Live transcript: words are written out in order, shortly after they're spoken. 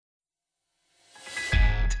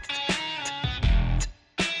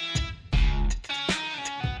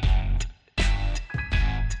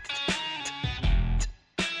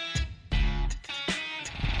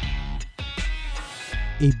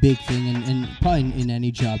a big thing, and probably in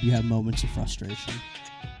any job you have moments of frustration.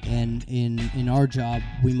 And in our job,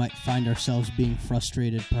 we might find ourselves being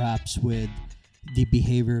frustrated perhaps with the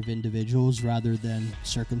behavior of individuals rather than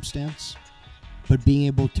circumstance. But being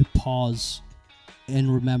able to pause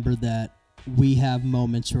and remember that we have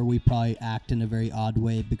moments where we probably act in a very odd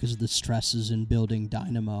way because of the stresses in building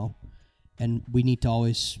Dynamo, and we need to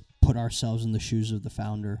always put ourselves in the shoes of the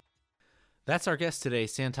founder. That's our guest today,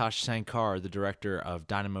 Santosh Sankar, the director of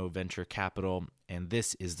Dynamo Venture Capital, and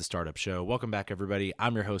this is The Startup Show. Welcome back, everybody.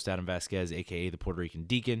 I'm your host, Adam Vasquez, a.k.a. the Puerto Rican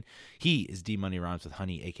Deacon. He is D Money Rhymes with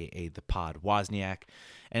Honey, a.k.a. the Pod Wozniak.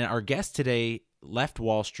 And our guest today left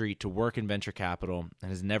Wall Street to work in venture capital and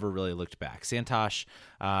has never really looked back. Santosh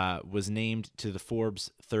was named to the Forbes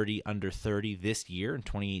 30 Under 30 this year in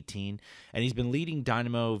 2018, and he's been leading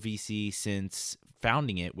Dynamo VC since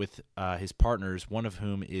founding it with his partners, one of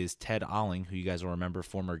whom is Ted Alling, who you guys will remember,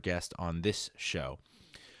 former guest on this show.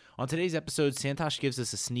 On today's episode, Santosh gives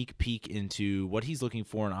us a sneak peek into what he's looking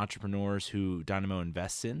for in entrepreneurs who Dynamo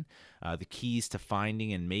invests in, the keys to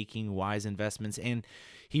finding and making wise investments, and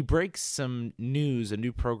he breaks some news, a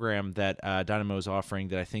new program that Dynamo is offering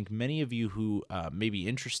that I think many of you who may be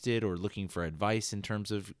interested or looking for advice in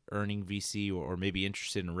terms of earning VC or maybe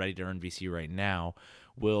interested and ready to earn VC right now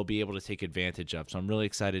will be able to take advantage of. So I'm really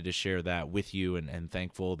excited to share that with you and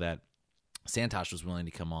thankful that Santosh was willing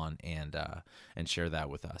to come on and share that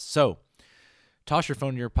with us. So toss your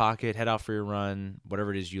phone in your pocket, head out for your run,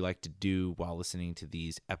 whatever it is you like to do while listening to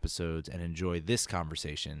these episodes, and enjoy this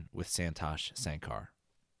conversation with Santosh Sankar.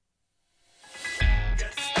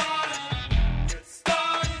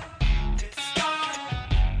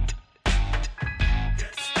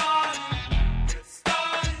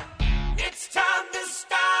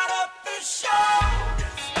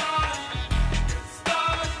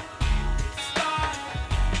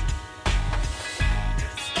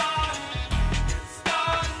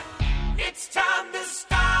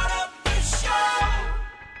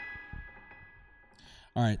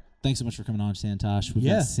 All right. Thanks so much for coming on, Santosh. We've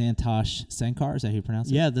got Santosh Sankar. Is that how you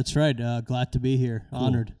pronounce it? Yeah, that's right. Glad to be here. Cool.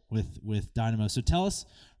 Honored. With Dynamo. So tell us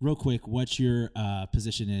real quick what your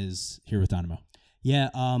position is here with Dynamo. Yeah,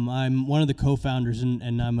 I'm one of the co-founders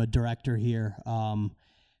and I'm a director here.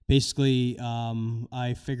 Basically,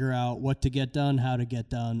 I figure out what to get done, how to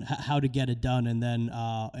get it done, and then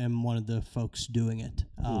am one of the folks doing it.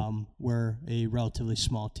 Cool. We're a relatively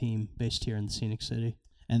small team based here in the Scenic City.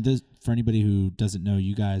 And for anybody who doesn't know,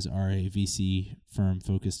 you guys are a VC firm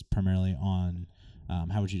focused primarily on,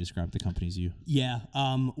 how would you describe the companies you? Yeah,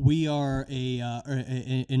 we are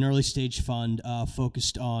an early stage fund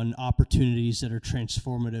focused on opportunities that are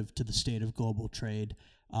transformative to the state of global trade.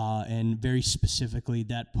 And very specifically,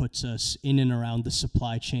 that puts us in and around the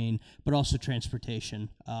supply chain, but also transportation.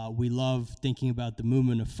 We love thinking about the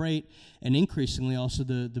movement of freight and increasingly also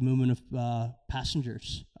the movement of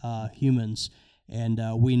passengers, humans. And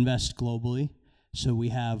we invest globally. So we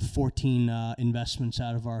have 14 investments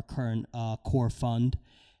out of our current core fund.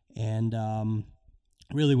 And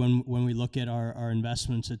really, when we look at our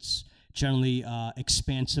investments, it's generally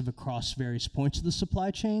expansive across various points of the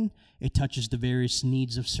supply chain. It touches the various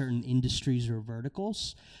needs of certain industries or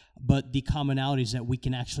verticals. But the commonality is that we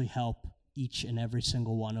can actually help each and every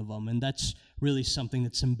single one of them. And that's really something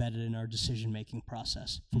that's embedded in our decision-making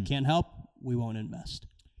process. If we can't help, we won't invest.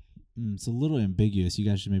 It's a little ambiguous. You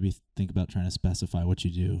guys should maybe think about trying to specify what you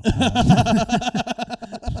do.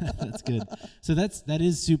 That's good. So that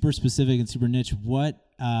is super specific and super niche. What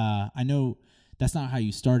I know that's not how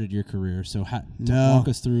you started your career. So walk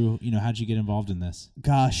us through. How'd you get involved in this?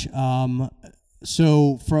 Gosh,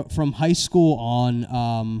 so from high school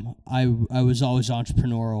on, I was always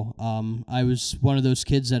entrepreneurial. I was one of those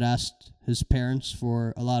kids that asked his parents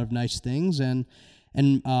for a lot of nice things, and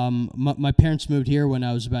my parents moved here when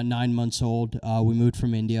I was about 9 months old. We moved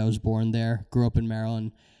from India. I was born there, grew up in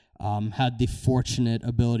Maryland, had the fortunate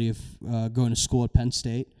ability of going to school at Penn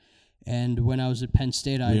State. And when I was at Penn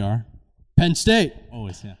State, Penn State.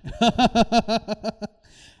 Always, yeah.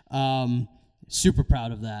 Super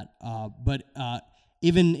proud of that. But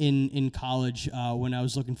even in college, when I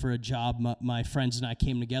was looking for a job, my friends and I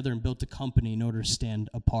came together and built a company in order to stand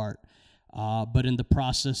apart. But in the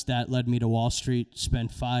process, that led me to Wall Street,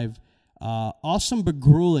 spent 5 awesome but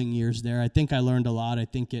grueling years there. I think I learned a lot. I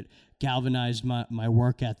think it galvanized my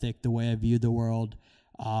work ethic, the way I view the world.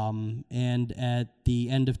 And at the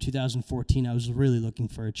end of 2014, I was really looking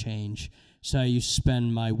for a change. So I used to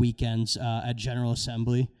spend my weekends at General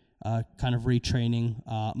Assembly, kind of retraining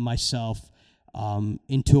myself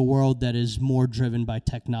into a world that is more driven by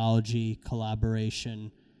technology,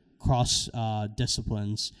 collaboration, cross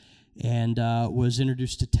disciplines. and was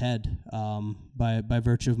introduced to TED by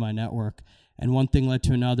virtue of my network. And one thing led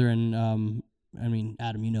to another, and I mean,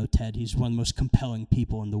 Adam, you know Ted. He's one of the most compelling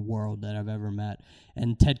people in the world that I've ever met.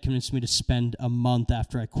 And Ted convinced me to spend a month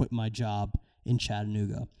after I quit my job in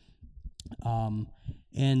Chattanooga.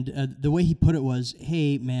 And the way he put it was,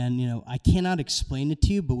 hey, man, you know, I cannot explain it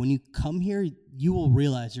to you, but when you come here, you will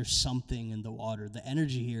realize there's something in the water. The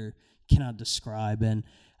energy here cannot describe. And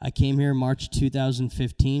I came here in March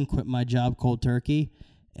 2015, quit my job cold turkey,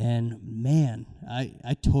 and man,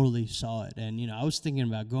 I totally saw it. And, you know, I was thinking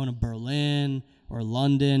about going to Berlin or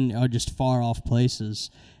London or just far off places.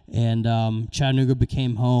 And Chattanooga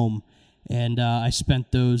became home. And I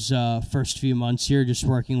spent those first few months here just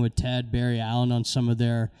working with Ted, Barry Allen on some of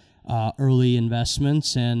their early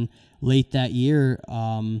investments. And late that year,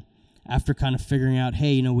 after kind of figuring out,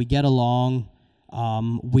 hey, you know, we get along,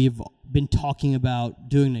 we've been talking about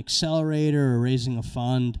doing an accelerator or raising a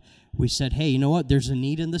fund. We said, hey, you know what? There's a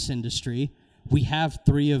need in this industry. We have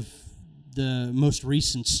three of the most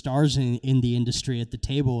recent stars in the industry at the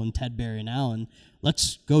table in Ted, Barry, and Allen.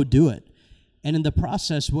 Let's go do it. And in the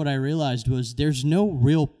process, what I realized was there's no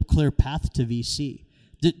real clear path to VC.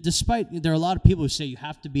 Despite there are a lot of people who say you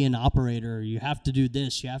have to be an operator, or you have to do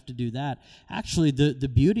this, you have to do that. Actually, the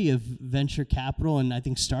beauty of venture capital and I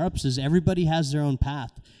think startups is everybody has their own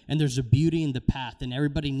path, and there's a beauty in the path, and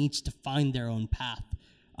everybody needs to find their own path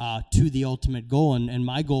to the ultimate goal. And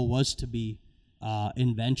my goal was to be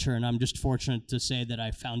in venture, and I'm just fortunate to say that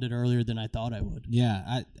I found it earlier than I thought I would.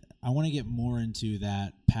 Yeah, I want to get more into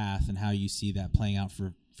that path and how you see that playing out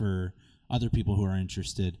for other people who are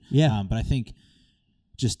interested. Yeah. But I think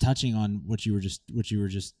just touching on what you were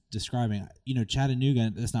just describing, you know,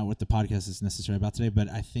 Chattanooga, that's not what the podcast is necessarily about today, but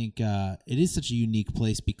I think it is such a unique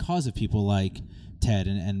place because of people like Ted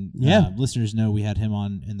and listeners know we had him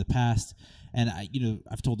on in the past. And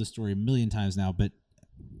I've told this story a million times now, but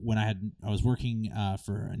when I was working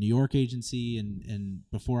for a New York agency and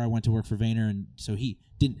before I went to work for Vayner, and so he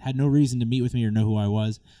had no reason to meet with me or know who I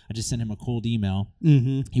was. I just sent him a cold email.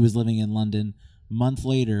 Mm-hmm. He was living in London. A month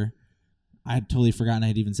later, I had totally forgotten I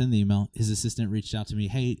had even sent the email. His assistant reached out to me.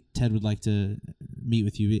 Hey, Ted would like to meet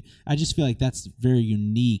with you. I just feel like that's very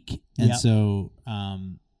unique. And so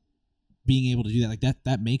being able to do that, like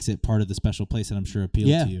that makes it part of the special place that I'm sure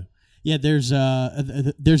appealed to you. Yeah, there's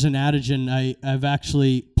an adage, and I've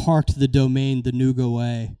actually parked the domain the Nooga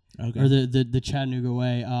Way, or the Chattanooga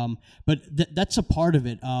Way. But that's a part of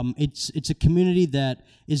it. It's a community that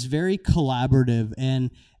is very collaborative, and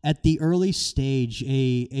at the early stage,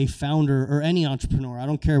 a founder or any entrepreneur, I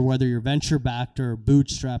don't care whether you're venture backed or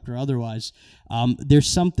bootstrapped or otherwise, there's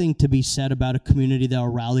something to be said about a community that will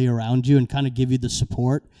rally around you and kind of give you the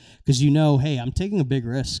support, because you know, hey, I'm taking a big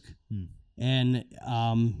risk. And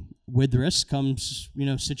with risk comes,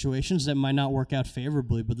 situations that might not work out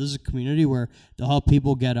favorably. But this is a community where they'll help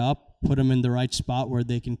people get up, put them in the right spot where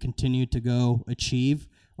they can continue to go achieve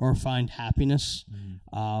or find happiness.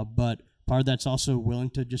 But part of that's also willing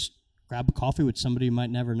to just grab a coffee with somebody you might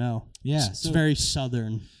never know. Yeah, it's very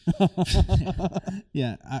Southern.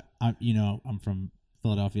 Yeah, I'm from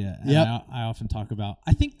Philadelphia. And yep. I often talk about,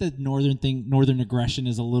 I think the northern aggression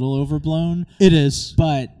is a little overblown. It is.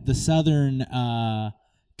 But the Southern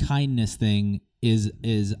kindness thing is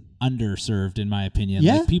underserved, in my opinion.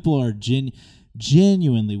 Yeah. Like, people are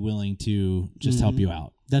genuinely willing to just help you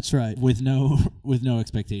out. That's right. With no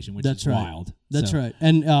expectation, which is wild. That's right.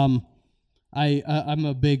 And I'm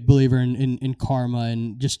a big believer in karma,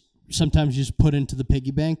 and just sometimes you just put into the piggy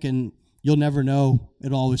bank and you'll never know.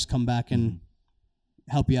 It'll always come back and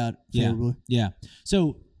help you out favorably. Yeah.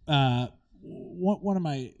 So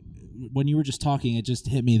when you were just talking, it just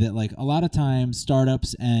hit me that, like, a lot of times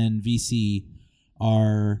startups and VC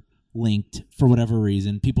are linked for whatever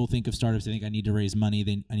reason. People think of startups, they think I need to raise money,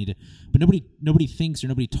 but nobody thinks or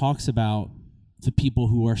nobody talks about the people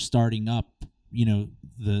who are starting up,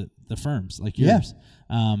 the firms like yours,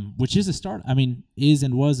 which is a startup. I mean, is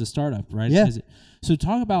and was a startup, right? Yeah. So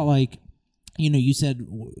talk about, like, you said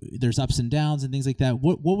there's ups and downs and things like that.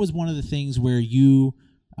 What was one of the things where you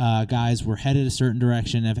guys were headed a certain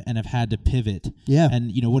direction and have had to pivot? Yeah.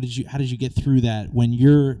 And how did you get through that when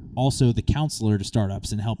you're also the counselor to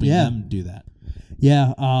startups and helping them do that?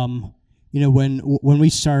 Yeah. When we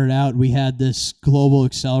started out, we had this global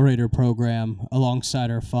accelerator program alongside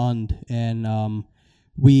our fund, and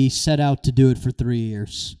we set out to do it for 3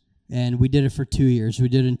 years, and we did it for 2 years. We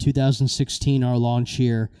did it in 2016, our launch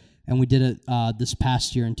year, and we did it this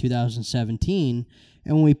past year in 2017.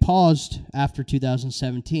 And when we paused after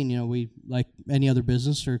 2017, we, like any other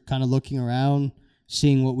business, are kind of looking around,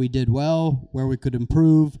 seeing what we did well, where we could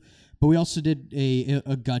improve. But we also did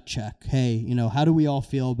a gut check. Hey, you know, how do we all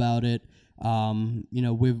feel about it? You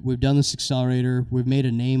know, we've done this accelerator. We've made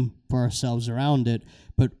a name for ourselves around it,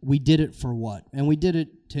 but we did it for what? And we did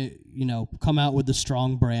it to, you know, come out with a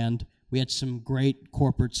strong brand. We had some great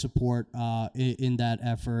corporate support in that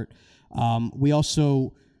effort. We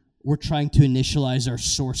also were trying to initialize our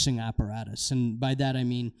sourcing apparatus. And by that, I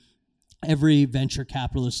mean, every venture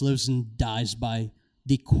capitalist lives and dies by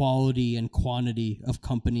the quality and quantity of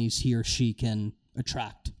companies he or she can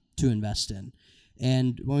attract to invest in.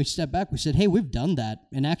 And when we stepped back, we said, hey, we've done that.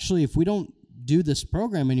 And actually, if we don't do this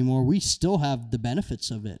program anymore, we still have the benefits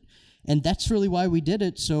of it. And that's really why we did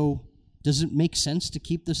it. So does it make sense to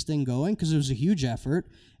keep this thing going? Because it was a huge effort.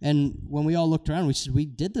 And when we all looked around, we said, we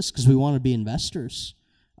did this because we want to be investors.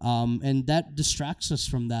 And that distracts us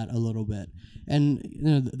from that a little bit. And you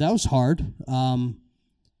know, that was hard.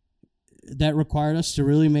 That required us to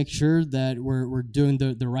really make sure that we're doing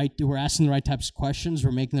the right, we're asking the right types of questions,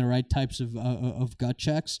 we're making the right types of gut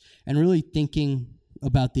checks, and really thinking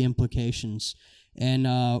about the implications.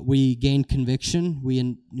 And we gained conviction.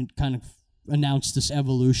 We kind of announced this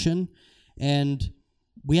evolution, and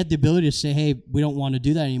we had the ability to say, hey, we don't want to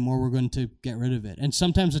do that anymore. We're going to get rid of it. And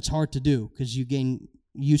sometimes it's hard to do because you gain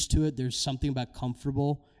used to it. There's something about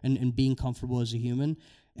comfortable and being comfortable as a human,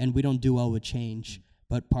 and we don't do well with change.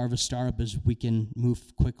 But part of a startup is we can move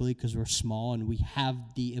quickly because we're small and we have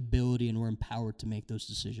the ability and we're empowered to make those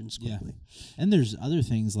decisions quickly. Yeah. And there's other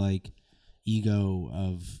things like ego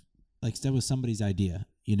of, like, that was somebody's idea,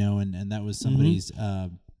 you know, and that was somebody's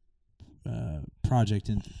project.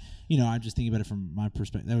 And, you know, I'm just thinking about it from my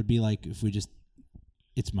perspective. That would be like if we just,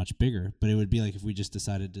 it's much bigger, but it would be like if we just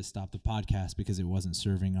decided to stop the podcast because it wasn't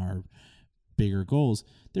serving our bigger goals.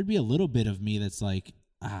 There'd be a little bit of me that's like,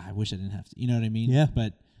 I wish I didn't have to, you know what I mean? Yeah.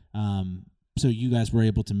 But, so you guys were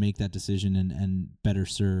able to make that decision and better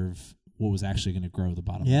serve what was actually going to grow the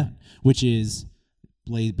bottom line, which is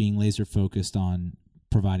being laser focused on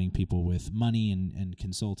providing people with money and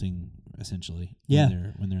consulting essentially when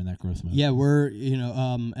they're in that growth mode. Yeah, we're, you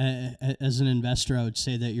know, as an investor, I would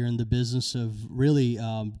say that you're in the business of really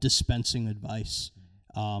dispensing advice.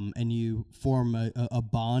 And you form a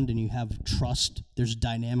bond and you have trust. There's a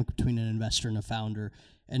dynamic between an investor and a founder.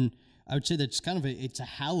 And I would say that's kind of it's a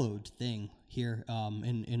hallowed thing here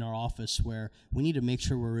in our office where we need to make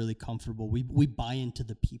sure we're really comfortable. We buy into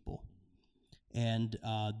the people. And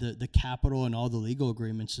the capital and all the legal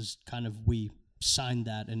agreements is kind of, we sign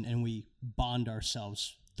that and we bond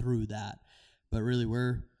ourselves through that. But really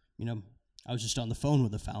we're, you know, I was just on the phone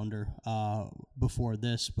with a founder before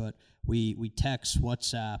this, but we text,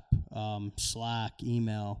 WhatsApp, Slack,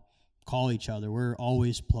 email, call each other. We're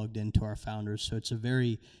always plugged into our founders, so it's a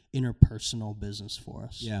very interpersonal business for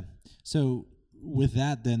us. Yeah. So with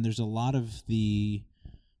that, then there's a lot of the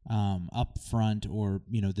upfront or,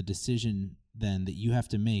 you know, the decision then that you have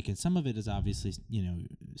to make, and some of it is obviously, you know,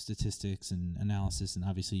 statistics and analysis, and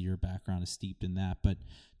obviously your background is steeped in that. But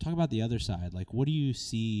talk about the other side. Like, what do you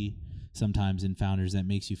see sometimes in founders that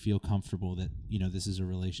makes you feel comfortable that, you know, this is a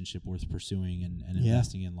relationship worth pursuing and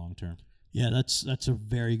investing in long term? Yeah, that's a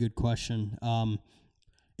very good question.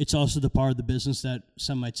 It's also the part of the business that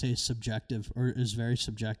some might say is subjective or is very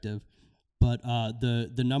subjective. But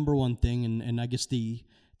the number one thing, and I guess the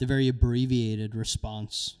very abbreviated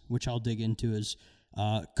response, which I'll dig into, is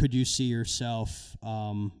could you see yourself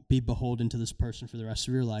be beholden to this person for the rest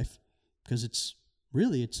of your life? Because it's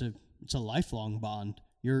a lifelong bond.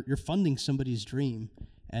 You're funding somebody's dream,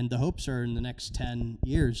 and the hopes are in the next 10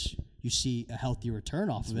 years you see a healthy return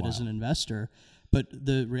off of it as an investor. But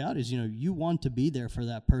the reality is, you know, you want to be there for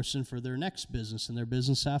that person for their next business and their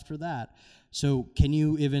business after that. So can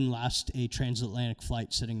you even last a transatlantic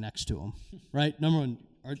flight sitting next to them, right? Number one,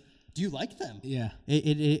 do you like them? Yeah.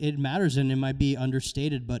 It matters, and it might be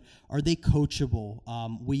understated, but are they coachable?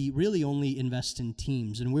 We really only invest in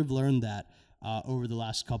teams, and we've learned that over the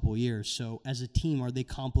last couple of years. So as a team, are they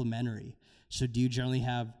complementary? So do you generally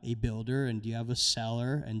have a builder, and do you have a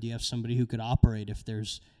seller, and do you have somebody who could operate if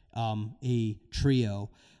there's a trio?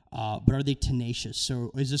 But are they tenacious?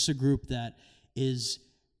 So is this a group that is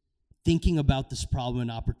thinking about this problem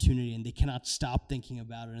and opportunity, and they cannot stop thinking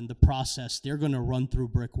about it? In the process, they're going to run through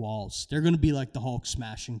brick walls. They're going to be like the Hulk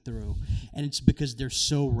smashing through. And it's because they're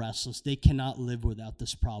so restless. They cannot live without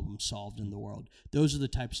this problem solved in the world. Those are the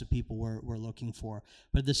types of people we're looking for.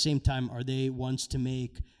 But at the same time, are they ones to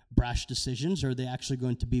make brash decisions, or are they actually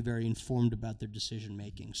going to be very informed about their decision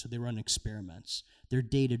making? So they run experiments. They're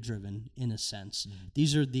data driven in a sense. Mm-hmm.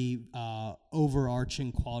 These are the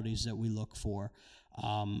overarching qualities that we look for.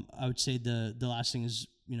 I would say the last thing is,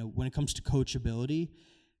 you know, when it comes to coachability,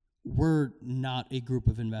 we're not a group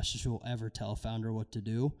of investors who will ever tell a founder what to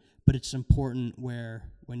do, but it's important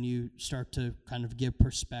where when you start to kind of give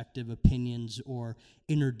perspective, opinions, or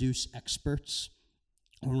introduce experts,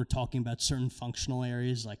 when we're talking about certain functional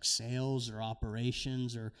areas like sales or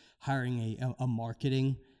operations or hiring a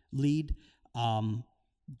marketing lead,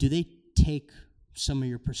 do they take some of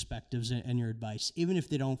your perspectives and your advice? Even if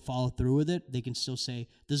they don't follow through with it, they can still say,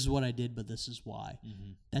 this is what I did, but this is why.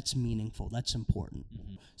 Mm-hmm. That's meaningful. That's important.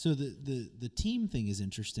 Mm-hmm. So the team thing is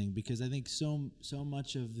interesting because I think so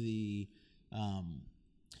much of the, I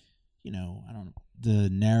don't know, the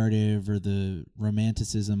narrative or the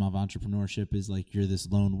romanticism of entrepreneurship is like you're this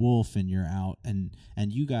lone wolf and you're out, and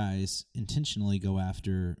you guys intentionally go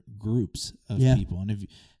after groups of people. And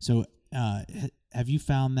have you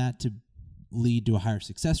found that to lead to a higher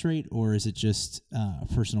success rate, or is it just a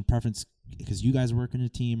personal preference because you guys work in a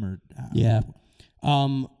team? Or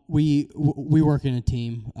we work in a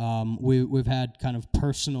team. We've had kind of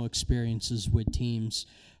personal experiences with teams,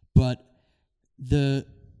 but the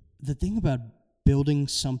thing about building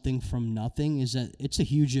something from nothing is that it's a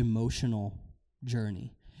huge emotional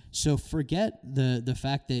journey. So forget the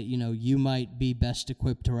fact that, you might be best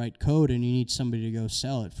equipped to write code and you need somebody to go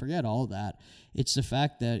sell it. Forget all that. It's the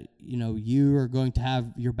fact that, you are going to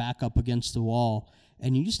have your back up against the wall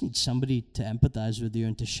and you just need somebody to empathize with you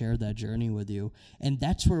and to share that journey with you. And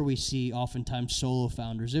that's where we see oftentimes solo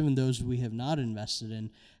founders, even those we have not invested in,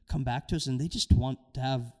 come back to us and they just want to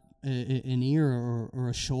have an ear or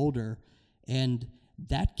a shoulder. And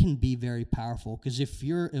that can be very powerful because if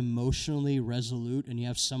you're emotionally resolute and you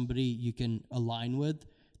have somebody you can align with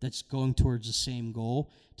that's going towards the same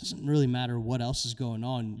goal, it doesn't really matter what else is going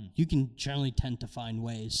on. You can generally tend to find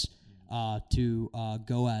ways to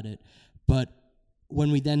go at it. But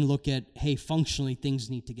when we then look at, hey, functionally things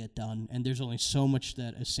need to get done and there's only so much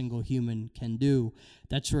that a single human can do,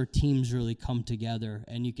 that's where teams really come together.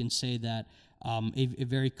 And you can say that a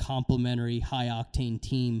very complementary, high-octane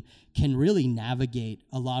team can really navigate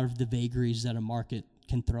a lot of the vagaries that a market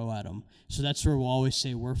can throw at them. So that's where we'll always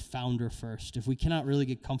say we're founder first. If we cannot really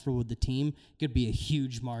get comfortable with the team, it could be a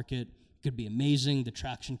huge market, it could be amazing, the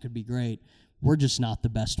traction could be great. We're just not the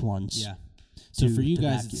best ones. Yeah. So for you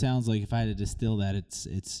guys, it sounds like if I had to distill that,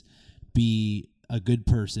 it's be a good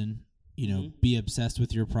person, be obsessed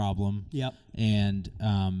with your problem. Yep. And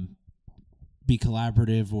be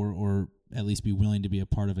collaborative or at least be willing to be a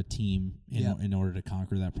part of a team in order to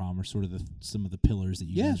conquer that problem, or sort of some of the pillars that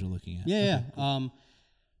you guys are looking at. Yeah. Cool.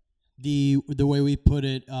 The way we put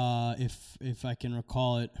it, if I can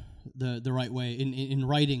recall it the right way, in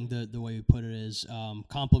writing, the way we put it is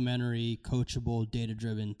complementary, coachable,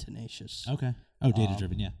 data-driven, tenacious. Okay. Oh,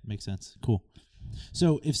 data-driven. Yeah, makes sense. Cool.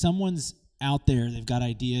 So if someone's out there, they've got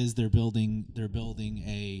ideas, they're building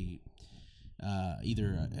a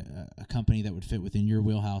either a company that would fit within your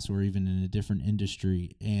wheelhouse or even in a different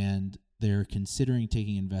industry, and they're considering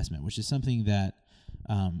taking investment, which is something that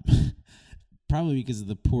probably because of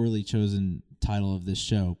the poorly chosen title of this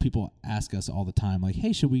show, people ask us all the time, like,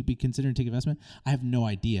 hey, should we be considering taking investment? I have no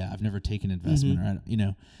idea. I've never taken investment.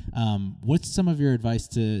 Mm-hmm. What's some of your advice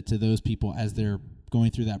to those people as they're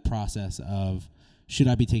going through that process of, should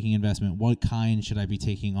I be taking investment? What kind should I be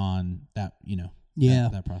taking on that,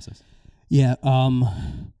 that process? Yeah,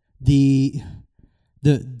 the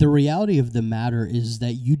reality of the matter is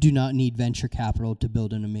that you do not need venture capital to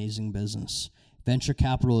build an amazing business. Venture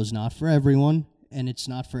capital is not for everyone, and it's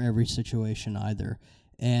not for every situation either.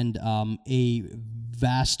 And a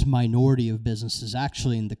vast minority of businesses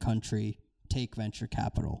actually in the country take venture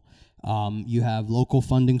capital. You have local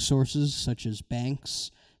funding sources such as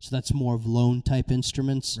banks, so that's more of loan type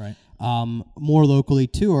instruments. Right. More locally,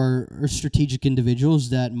 too, are strategic individuals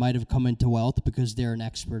that might have come into wealth because they're an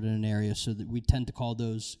expert in an area, so that we tend to call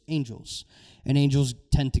those angels. And angels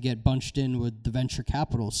tend to get bunched in with the venture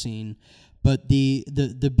capital scene. But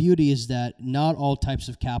the beauty is that not all types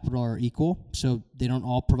of capital are equal, so they don't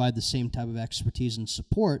all provide the same type of expertise and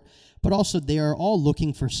support, but also they are all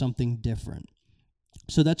looking for something different.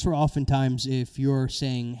 So that's where oftentimes if you're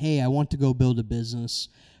saying, hey, I want to go build a business,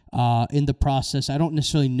 in the process, I don't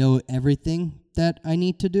necessarily know everything that I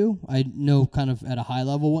need to do. I know kind of at a high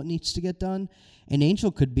level what needs to get done. An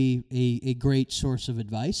angel could be a great source of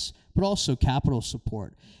advice, but also capital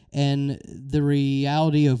support. And the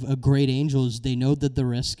reality of a great angel is they know that the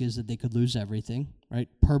risk is that they could lose everything, right?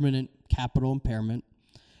 Permanent capital impairment.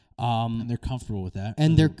 And they're comfortable with that.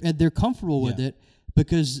 And they're comfortable with it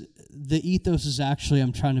because the ethos is actually,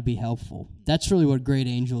 I'm trying to be helpful. That's really what great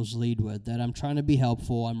angels lead with, that I'm trying to be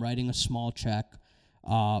helpful. I'm writing a small check.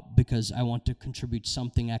 because I want to contribute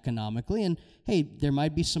something economically. And hey, there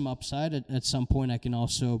might be some upside at some point I can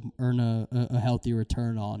also earn a healthy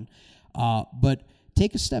return on. But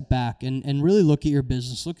take a step back and really look at your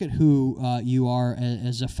business. Look at who you are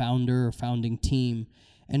as a founder or founding team,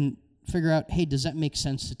 and figure out, hey, does that make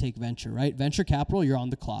sense to take venture, right? Venture capital, you're on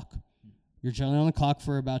the clock. You're generally on the clock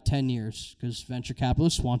for about 10 years because venture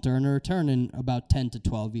capitalists want to earn a return in about 10 to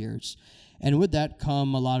 12 years. And with that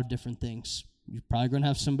come a lot of different things. You're probably going to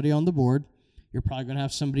have somebody on the board. You're probably going to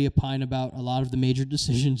have somebody opine about a lot of the major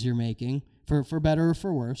decisions you're making, for better or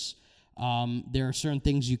for worse. There are certain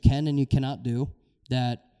things you can and you cannot do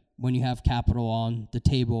that when you have capital on the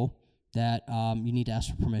table that you need to ask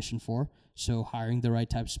for permission for. So hiring the right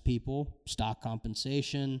types of people, stock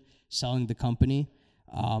compensation, selling the company.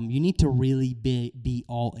 You need to really be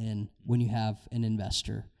all in when you have an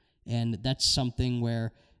investor. And that's something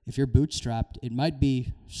where if you're bootstrapped, it might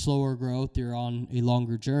be slower growth, you're on a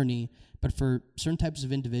longer journey, but for certain types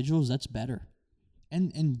of individuals, that's better.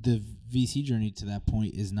 And the VC journey to that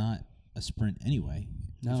point is not a sprint anyway.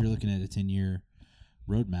 No. If you're looking at a 10-year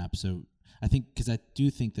roadmap. So I think, because I do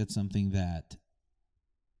think that's something that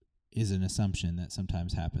is an assumption that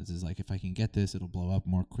sometimes happens, is like, if I can get this, it'll blow up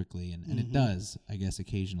more quickly. And it does, I guess,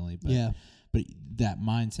 occasionally. But yeah. But that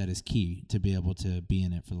mindset is key to be able to be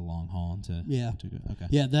in it for the long haul and to go. Okay.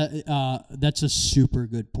 Yeah, that's a super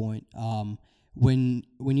good point. When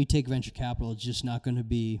you take venture capital, it's just not going to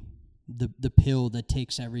be the pill that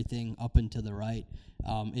takes everything up and to the right.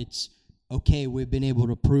 It's okay, we've been able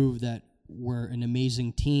to prove that we're an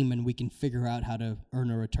amazing team and we can figure out how to earn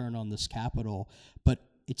a return on this capital, but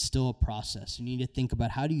it's still a process. You need to think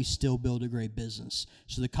about, how do you still build a great business?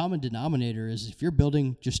 So the common denominator is, if you're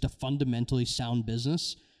building just a fundamentally sound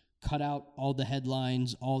business, cut out all the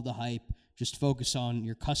headlines, all the hype, just focus on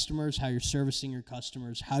your customers, how you're servicing your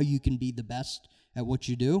customers, how you can be the best at what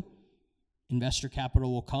you do. Investor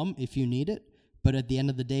capital will come if you need it. But at the end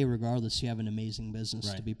of the day, regardless, you have an amazing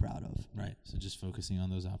business to be proud of. Right. So just focusing on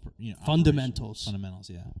those fundamentals. Fundamentals,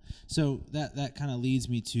 yeah. So that kind of leads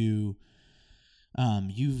me to,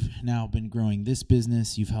 you've now been growing this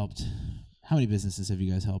business. You've helped, how many businesses have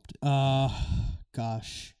you guys helped?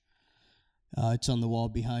 Gosh. It's on the wall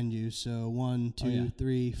behind you. So 1, 2,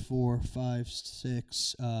 3, 4, 5,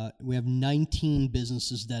 6. We have 19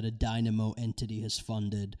 businesses that a Dynamo entity has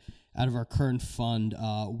funded. Out of our current fund,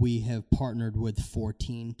 we have partnered with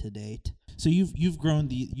 14 to date. So you've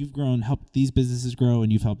helped these businesses grow,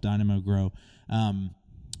 and you've helped Dynamo grow.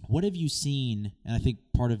 What have you seen? And I think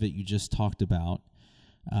part of it you just talked about.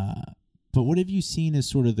 But what have you seen as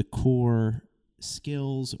sort of the core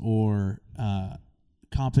skills or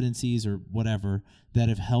competencies or whatever that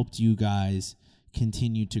have helped you guys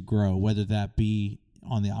continue to grow, whether that be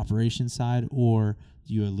on the operations side, or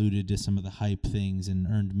you alluded to some of the hype things and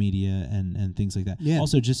earned media and things like that. Yeah.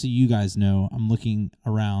 Also, just so you guys know, I'm looking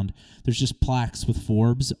around. There's just plaques with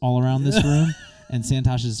Forbes all around this room, and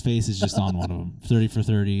Santosh's face is just on one of them. 30 for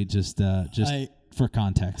 30, just for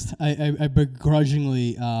context. I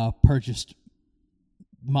begrudgingly purchased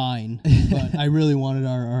mine, but I really wanted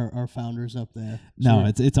our founders up there.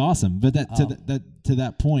 No, it's awesome. But to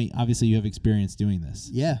that point, obviously you have experience doing this.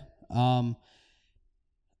 Yeah.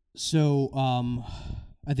 So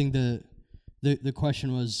I think the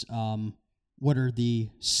question was, what are the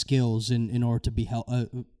skills in order to be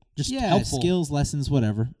helpful? Skills, lessons,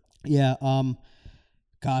 whatever. Yeah.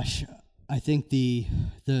 Gosh, I think the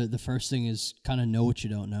first thing is kind of know what you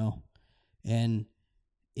don't know, and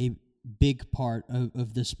a big part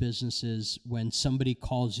of this business is when somebody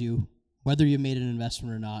calls you, whether you made an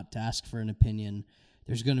investment or not, to ask for an opinion.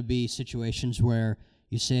 There's going to be situations where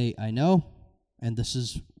you say, I know, and this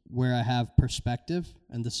is where I have perspective,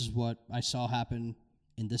 and this is what I saw happen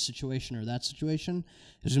in this situation or that situation.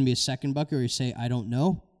 There's going to be a second bucket where you say, I don't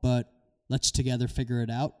know, but let's together figure it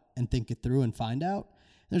out and think it through and find out.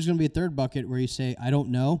 There's going to be a third bucket where you say, I don't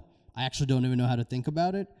know, I actually don't even know how to think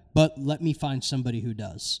about it, but let me find somebody who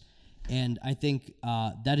does. And I think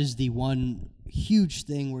that is the one huge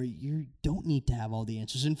thing where you don't need to have all the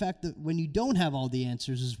answers. In fact, when you don't have all the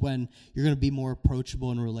answers is when you're going to be more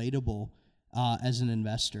approachable and relatable as an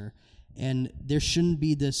investor. And there shouldn't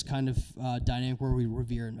be this kind of dynamic where we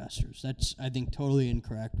revere investors. That's, I think, totally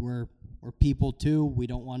incorrect. We're people too. We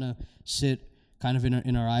don't want to sit kind of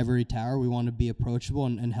in our ivory tower. We want to be approachable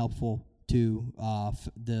and helpful to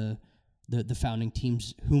the founding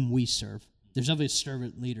teams whom we serve. There's definitely a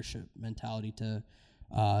servant leadership mentality to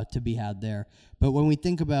be had there. But when we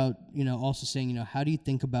think about, also saying, how do you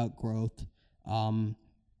think about growth?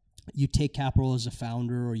 You take capital as a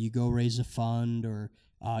founder, or you go raise a fund, or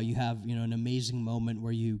you have, an amazing moment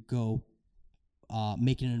where you go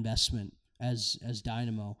make an investment as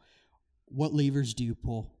Dynamo, what levers do you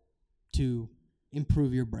pull to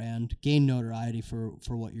improve your brand, gain notoriety for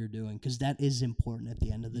what you're doing? Because that is important at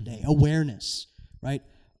the end of the day. Awareness, right?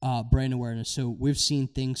 Brand awareness. So we've seen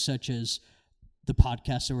things such as the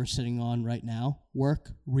podcast that we're sitting on right now work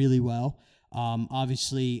really well.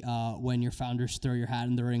 Obviously, when your founders throw your hat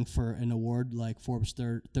in the ring for an award like Forbes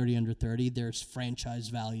 30 Under 30, there's franchise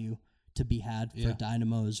value to be had for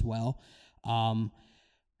Dynamo as well.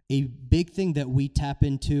 A big thing that we tap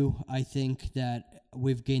into, I think, that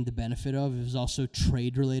we've gained the benefit of is also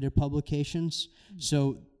trade-related publications.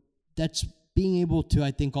 So that's being able to,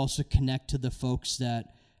 I think, also connect to the folks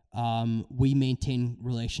that we maintain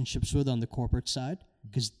relationships with on the corporate side,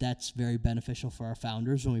 because that's very beneficial for our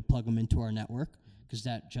founders when we plug them into our network, because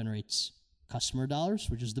that generates customer dollars,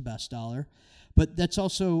 which is the best dollar. But that's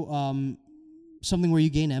also something where you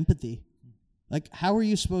gain empathy. Like, how are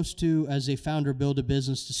you supposed to, as a founder, build a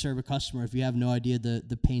business to serve a customer if you have no idea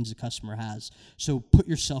the pains the customer has? So put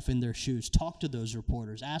yourself in their shoes. Talk to those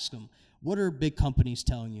reporters. Ask them, what are big companies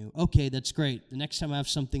telling you? Okay, that's great. The next time I have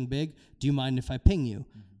something big, do you mind if I ping you?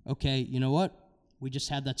 Okay, you know what? We just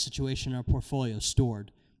had that situation in our portfolio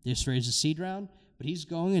stored. They just raised a seed round, but he's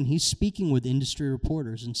going and he's speaking with industry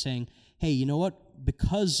reporters and saying, hey, you know what?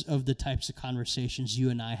 Because of the types of conversations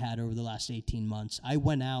you and I had over the last 18 months, I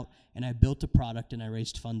went out and I built a product and I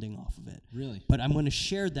raised funding off of it. Really? But I'm going to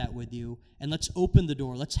share that with you, and let's open the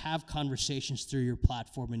door. Let's have conversations through your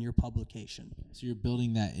platform and your publication. So you're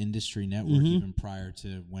building that industry network even prior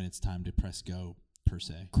to when it's time to press go, per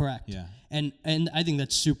se. Correct. Yeah. And I think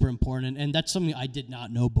that's super important, and that's something I did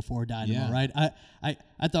not know before Dynamo, right?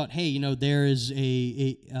 I thought, hey, you know, there is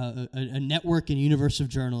a network and universe of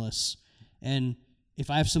journalists, and if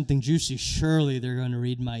I have something juicy, surely they're going to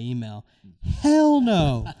read my email. Hell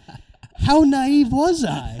no. How naive was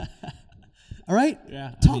I? All right?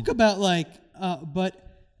 Yeah. Talk about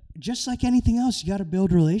but just like anything else, you got to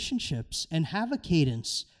build relationships and have a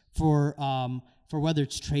cadence for whether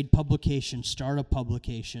it's trade publication, startup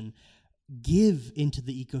publication, give into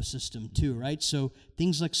the ecosystem too, right? So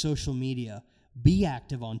things like social media, be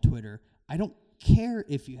active on Twitter. I don't care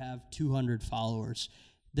if you have 200 followers.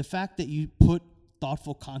 The fact that you put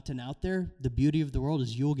thoughtful content out there, the beauty of the world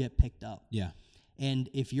is you'll get picked up. Yeah. And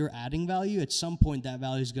if you're adding value, at some point that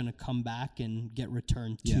value is going to come back and get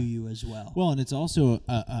returned to you as well. Well, and it's also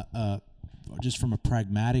just from a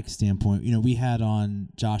pragmatic standpoint, you know, we had on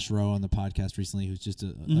Josh Rowe on the podcast recently, who's just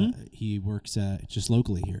he works just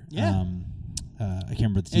locally here. Yeah. I can't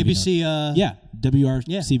remember the TV ABC.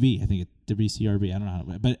 WRCB. I think it's WCRB. I don't know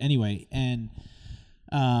how to, but anyway, and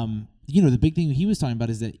you know, the big thing he was talking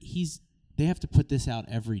about is that they have to put this out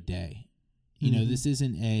every day. You know, this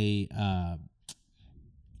isn't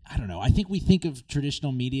I don't know. I think we think of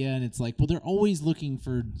traditional media and it's like, well, they're always looking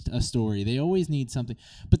for a story. They always need something.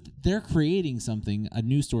 But they're creating something, a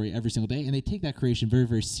new story every single day, and they take that creation very,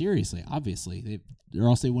 very seriously, obviously. Or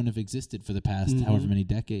else they wouldn't have existed for the past however many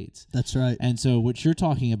decades. That's right. And so what you're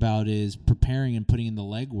talking about is preparing and putting in the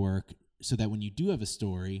legwork so that when you do have a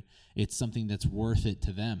story, it's something that's worth it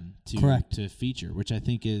to them to feature, which I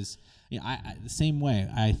think is... I the same way.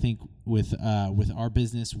 I think with our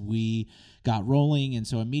business, we got rolling, and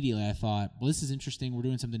so immediately I thought, well, this is interesting. We're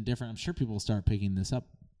doing something different. I'm sure people will start picking this up.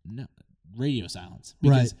 No, radio silence.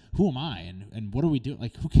 Because who am I, and what are we doing?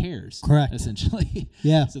 Like, who cares? Correct. Essentially.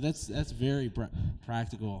 Yeah. So that's very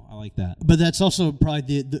practical. I like that. But that's also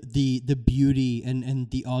probably the beauty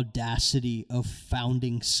and the audacity of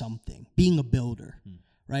founding something, being a builder.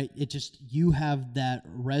 Right? It just, you have that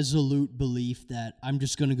resolute belief that I'm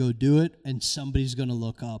just going to go do it and somebody's going to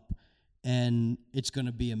look up and it's going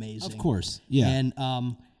to be amazing. Of course. Yeah. And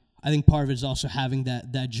I think part of it is also having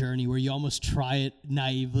that journey where you almost try it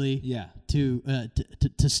naively to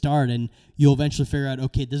start, and you'll eventually figure out,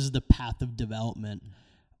 okay, this is the path of development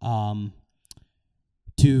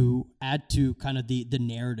to add to kind of the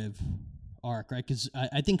narrative arc, right? Because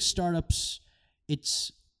I think startups,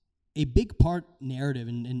 it's a big part narrative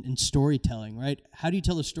and storytelling, right? How do you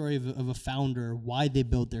tell the story of a founder, why they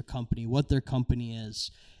built their company, what their company is?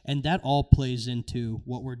 And that all plays into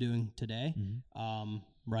what we're doing today.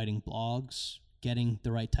 Writing blogs, getting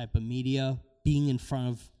the right type of media, being in front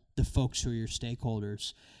of the folks who are your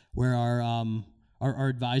stakeholders, where our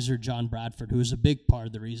advisor, John Bradford, who is a big part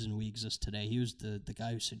of the reason we exist today, he was the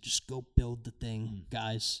guy who said, just go build the thing,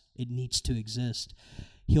 guys. It needs to exist.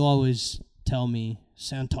 He'll always tell me,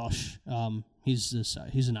 Santosh,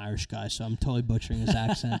 he's an Irish guy, so I'm totally butchering his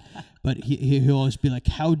accent, but he'll always be like,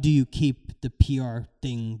 how do you keep the PR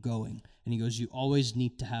thing going? And he goes, you always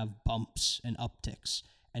need to have bumps and upticks,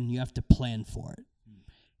 and you have to plan for it.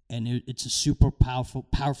 And it's a super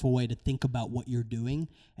powerful way to think about what you're doing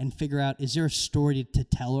and figure out, is there a story to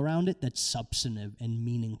tell around it that's substantive and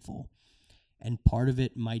meaningful? And part of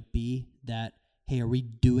it might be that, hey, are we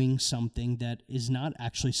doing something that is not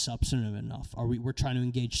actually substantive enough? We're trying to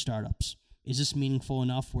engage startups. Is this meaningful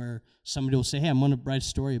enough where somebody will say, hey, I'm going to write a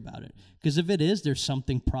story about it? Because if it is, there's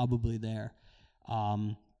something probably there.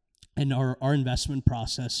 And our investment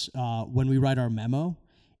process, when we write our memo,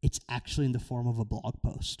 it's actually in the form of a blog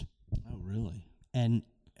post. Oh, really? And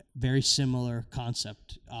very similar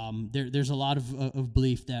concept. There's a lot of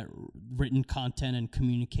belief that written content and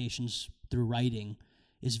communications through writing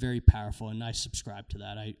is very powerful, and I subscribe to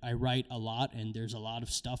that. I write a lot, and there's a lot of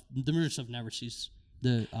stuff. The stuff never sees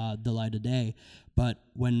the light of day. But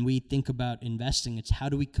when we think about investing, it's how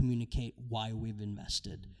do we communicate why we've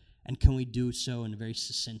invested? And can we do so in a very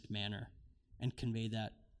succinct manner and convey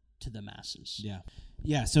that to the masses? Yeah.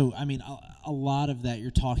 Yeah, so, I mean, a lot of that you're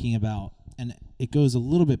talking about, and it goes a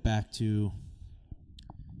little bit back to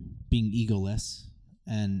being egoless.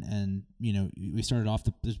 And you know, we started off,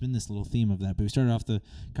 there's been this little theme of that, but we started off the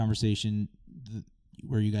conversation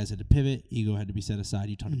where you guys had to pivot, ego had to be set aside.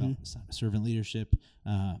 You talked about servant leadership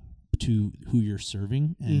to who you're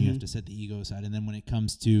serving, and you have to set the ego aside. And then when it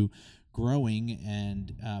comes to growing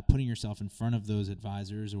and putting yourself in front of those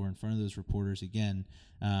advisors or in front of those reporters, again,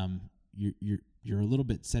 you're a little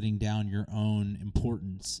bit setting down your own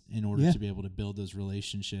importance in order to be able to build those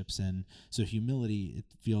relationships. And so humility, it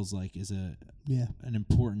feels like, is an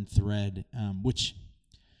important thread, which,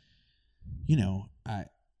 you know, I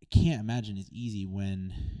can't imagine is easy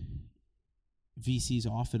when VCs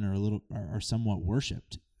often are somewhat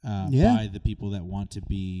worshipped by the people that want to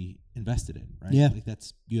be invested in, right? Yeah. Like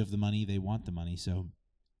you have the money, they want the money. So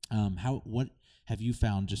what have you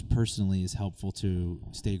found just personally is helpful to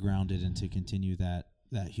stay grounded and to continue that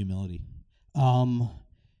humility?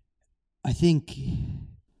 I think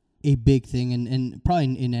a big thing, and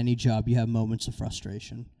probably in any job, you have moments of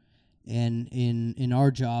frustration. And in our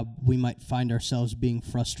job, we might find ourselves being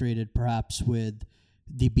frustrated perhaps with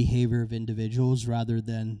the behavior of individuals rather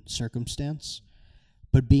than circumstance.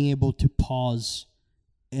 But being able to pause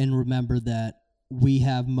and remember that we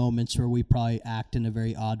have moments where we probably act in a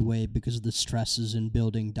very odd way because of the stresses in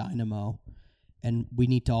building Dynamo. And we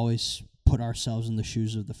need to always put ourselves in the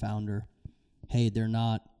shoes of the founder. Hey, they're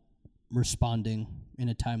not responding in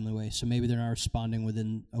a timely way. So maybe they're not responding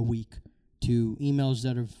within a week to emails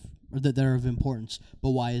that are of importance. But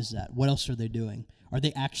why is that? What else are they doing? Are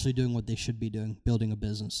they actually doing what they should be doing, building a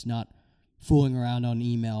business, not fooling around on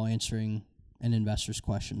email, answering an investor's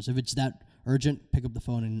questions? If it's that urgent, pick up the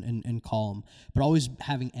phone and call them. But always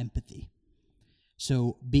having empathy.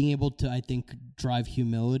 So being able to, I think, drive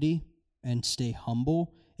humility and stay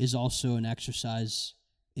humble is also an exercise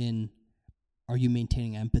in, are you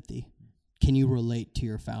maintaining empathy? Can you relate to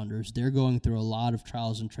your founders? They're going through a lot of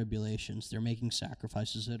trials and tribulations. They're making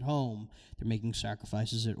sacrifices at home. They're making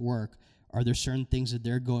sacrifices at work. Are there certain things that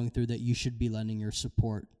they're going through that you should be lending your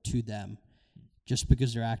support to them? Just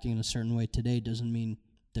because they're acting in a certain way today doesn't mean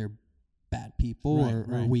they're bad people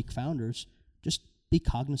or weak founders. Just be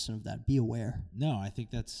cognizant of that. Be aware. No, I think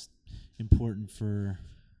that's important for...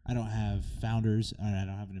 I don't have founders, and I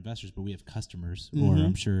don't have investors, but we have customers, or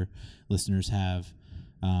I'm sure listeners have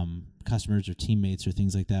customers or teammates or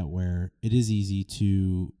things like that, where it is easy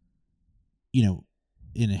to, you know,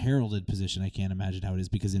 in a heralded position, I can't imagine how it is,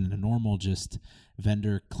 because in a normal just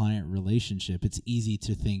vendor-client relationship, it's easy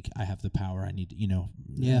to think I have the power, I need to, you know,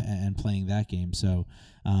 and playing that game. So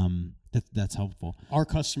that's helpful. Our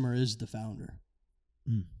customer is the founder.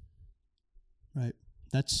 Right?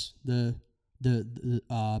 That's the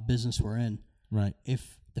business we're in. Right.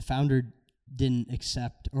 If the founder didn't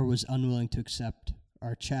accept or was unwilling to accept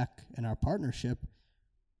our check and our partnership,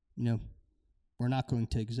 you know, we're not going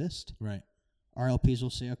to exist. Right. Our LPs will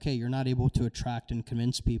say, okay, you're not able to attract and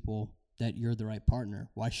convince people that you're the right partner.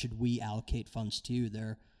 Why should we allocate funds to you? There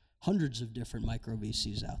are hundreds of different micro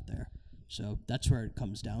VCs out there. So that's where it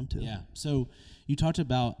comes down to. Yeah. So you talked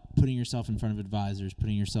about putting yourself in front of advisors,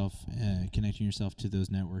 putting yourself, connecting yourself to those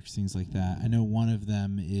networks, things like that. I know one of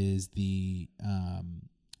them is the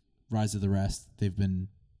Rise of the Rest. They've been,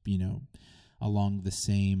 you know, along the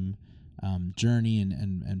same journey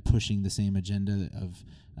and pushing the same agenda of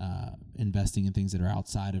investing in things that are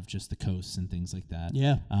outside of just the coasts and things like that.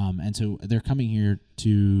 Yeah. And so they're coming here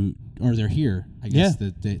they're here, I guess,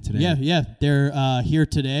 today. Yeah. They're here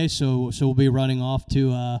today. So we'll be running off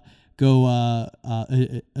to go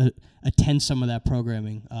attend some of that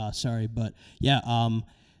programming.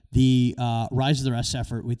 The Rise of the Rest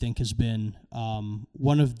effort, we think, has been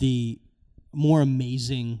one of the more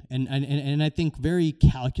amazing and I think very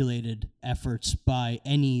calculated efforts by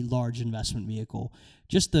any large investment vehicle.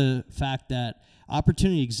 Just the fact that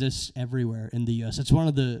opportunity exists everywhere in the U.S. It's one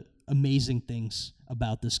of the amazing things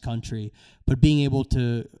about this country. But being able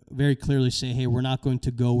to very clearly say, hey, we're not going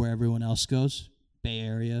to go where everyone else goes, Bay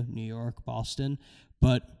Area, New York, Boston,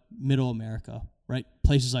 but Middle America, right?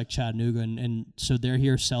 Places like Chattanooga. And so they're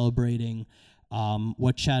here celebrating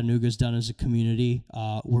what Chattanooga's done as a community.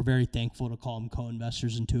 We're very thankful to call them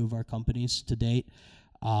co-investors in 2 of our companies to date.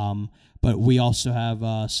 But we also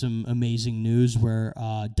have some amazing news where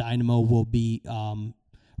Dynamo will be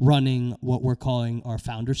running what we're calling our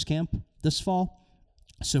Founders Camp this fall.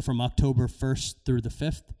 So from October 1st through the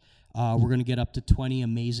 5th, we're going to get up to 20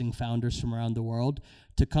 amazing founders from around the world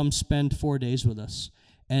to come spend 4 days with us.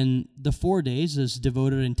 And the 4 days is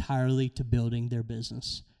devoted entirely to building their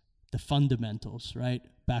business. The fundamentals, right?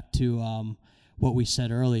 Back to what we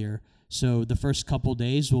said earlier. So the first couple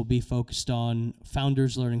days will be focused on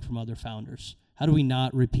founders learning from other founders. How do we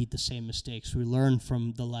not repeat the same mistakes? We learn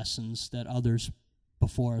from the lessons that others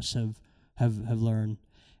before us have learned.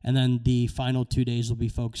 And then the final 2 days will be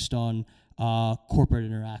focused on corporate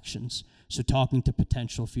interactions. So talking to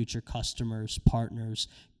potential future customers, partners,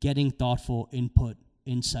 getting thoughtful input,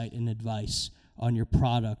 insight, and advice on your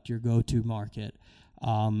product, your go-to market.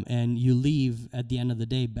 And you leave at the end of the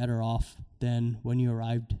day better off than when you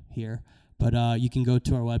arrived here. But you can go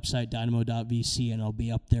to our website, dynamo.vc, and it'll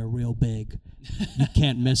be up there real big. You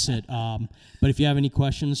can't miss it. But if you have any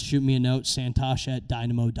questions, shoot me a note,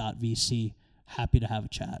 santosh@dynamo.vc. Happy to have a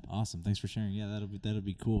chat. Awesome. Thanks for sharing. Yeah, that'll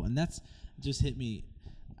be cool. And that's just hit me.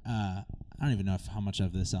 I don't even know how much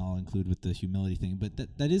of this I'll include with the humility thing, but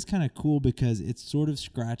that is kind of cool because it sort of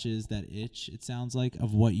scratches that itch, it sounds like,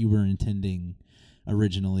 of what you were intending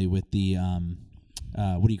originally with the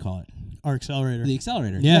what do you call it? Our accelerator. The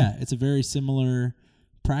accelerator. Yeah. It's a very similar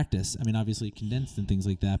practice. I mean, obviously condensed and things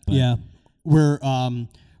like that, but yeah, we're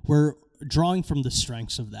drawing from the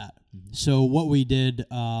strengths of that. Mm-hmm. So what we did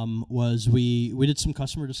was we did some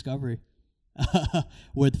customer discovery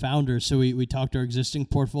with founders. So we talked our existing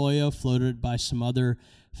portfolio, floated by some other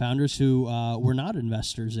founders who were not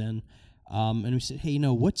investors in, and we said, hey,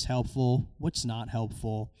 what's helpful, what's not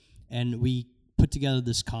helpful, and we put together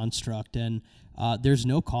this construct. And there's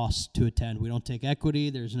no cost to attend. We don't take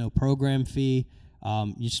equity. There's no program fee.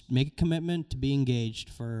 You just make a commitment to be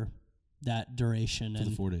engaged for that duration. For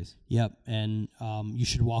the 4 days. Yep. And you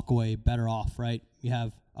should walk away better off, right? You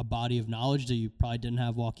have a body of knowledge that you probably didn't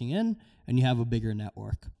have walking in, and you have a bigger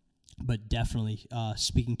network. But definitely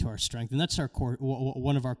speaking to our strength. And that's our core,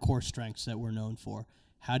 one of our core strengths that we're known for.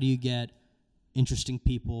 How do you get interesting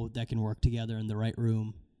people that can work together in the right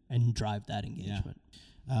room and drive that engagement?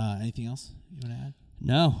 Yeah. Anything else you want to add?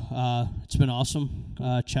 No. It's been awesome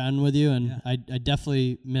chatting with you, and yeah. I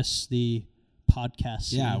definitely miss the podcast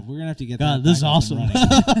scene. Yeah, we're gonna have to get God, that. This is awesome.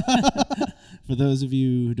 For those of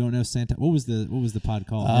you who don't know Santa, what was the pod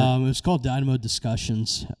called? It was called Dynamo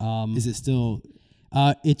Discussions. Is it still?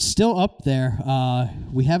 It's still up there.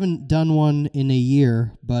 We haven't done one in a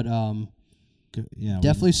year, but yeah,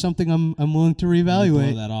 definitely something I'm willing to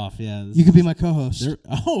reevaluate. Blow that off. Yeah, you could be my co-host.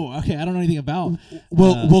 Okay. I don't know anything about.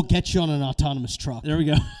 We'll get you on an autonomous truck. There we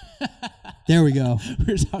go. There we go.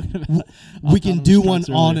 We're talking about. We can do one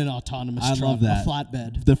on an autonomous truck. I love that. A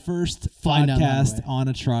flatbed. The first Flying podcast on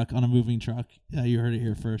a truck, on a moving truck. You heard it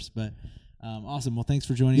here first. But awesome. Well, thanks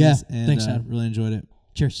for joining us. And thanks, Adam. Really enjoyed it.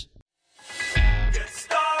 Cheers.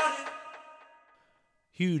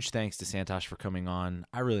 Huge thanks to Santosh for coming on.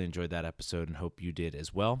 I really enjoyed that episode and hope you did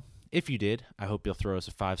as well. If you did, I hope you'll throw us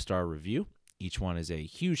a 5-star review. Each one is a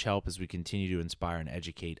huge help as we continue to inspire and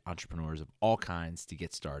educate entrepreneurs of all kinds to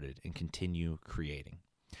get started and continue creating.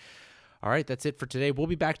 All right, that's it for today. We'll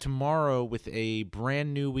be back tomorrow with a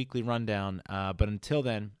brand new weekly rundown. But until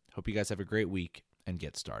then, hope you guys have a great week and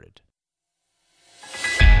get started.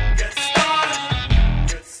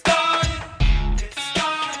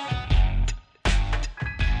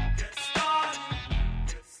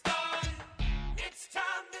 It's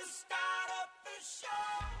time to start up the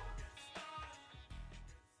show.